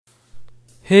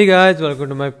Hey guys, welcome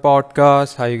to my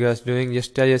podcast. How you guys doing?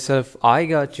 Just tell yourself I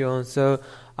got you on. So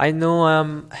I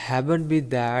know haven't been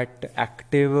that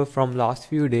active from last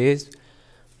few days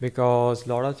because a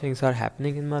lot of things are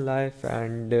happening in my life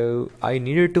and I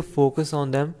needed to focus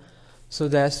on them. So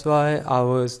that's why I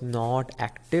was not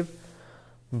active.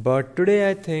 But today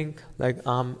I think like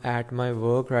I'm at my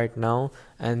work right now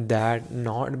and that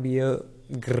not be a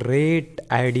great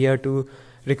idea to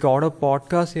record a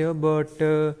podcast here,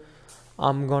 but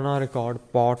I'm gonna record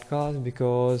podcast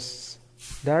because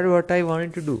that's what I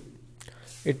wanted to do.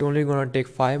 It only gonna take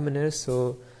 5 minutes,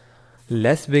 so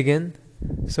let's begin.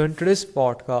 So in today's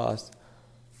podcast,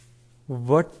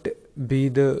 what be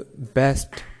the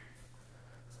best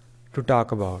to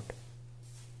talk about?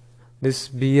 This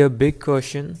be a big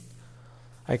question.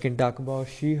 I can talk about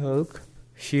She-Hulk.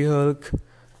 She-Hulk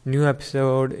new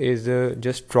episode is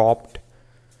just dropped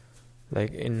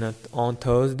like on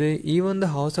Thursday. Even the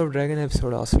House of Dragon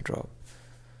episode also dropped.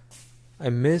 I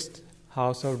missed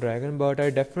House of Dragon, but I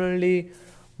definitely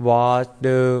watched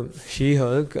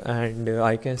She-Hulk, and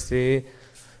I can say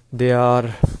they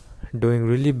are doing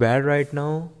really bad right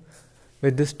now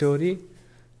with the story.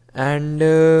 And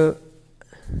the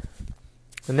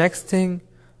next thing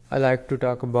I like to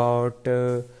talk about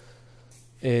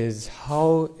is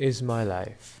how is my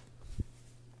life?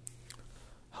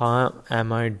 How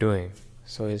am I doing?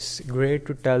 So it's great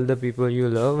to tell the people you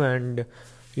love and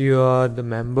you are the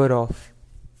member of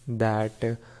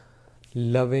that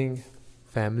loving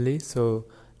family. So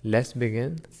let's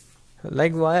begin.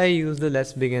 Like why I use the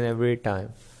let's begin every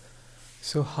time.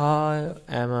 So how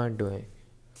am I doing?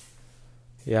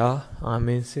 Yeah, I'm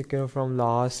insecure from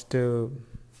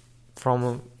from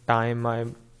a time I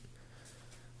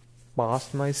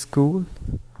passed my school,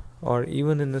 or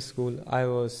even in the school I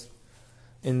was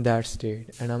in that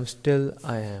state, and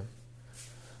I am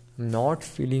not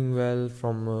feeling well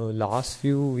from last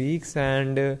few weeks,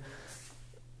 and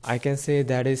I can say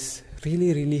that is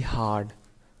really hard.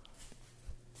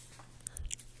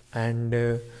 And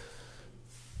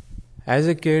as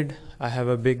a kid I have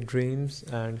a big dreams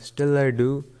and still I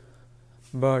do,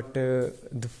 but the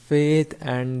faith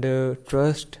and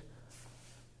trust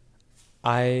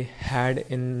I had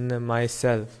in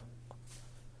myself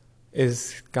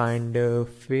is kind of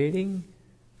fading.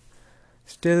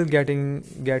 Still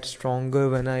get stronger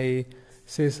when I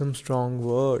say some strong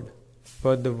word,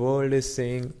 but the world is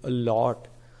saying a lot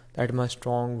that my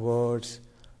strong words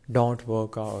don't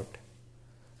work out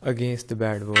against the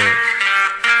bad words.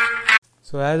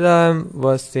 So as I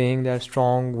was saying that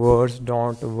strong words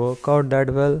don't work out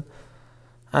that well,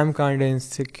 I'm kinda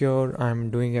insecure. I'm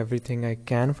doing everything I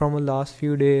can from the last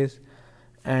few days,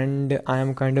 and I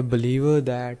am kind of believer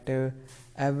that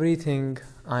everything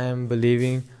I am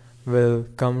believing will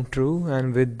come true.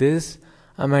 And with this,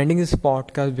 I'm ending this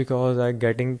podcast because I'm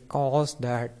getting calls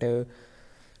that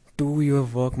do your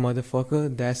work,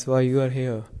 motherfucker. That's why you are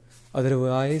here.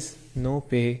 Otherwise, no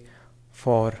pay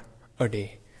for a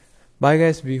day. Bye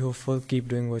guys, be hopeful, keep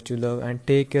doing what you love and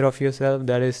take care of yourself.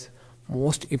 That is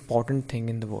most important thing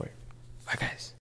in the world. Bye guys.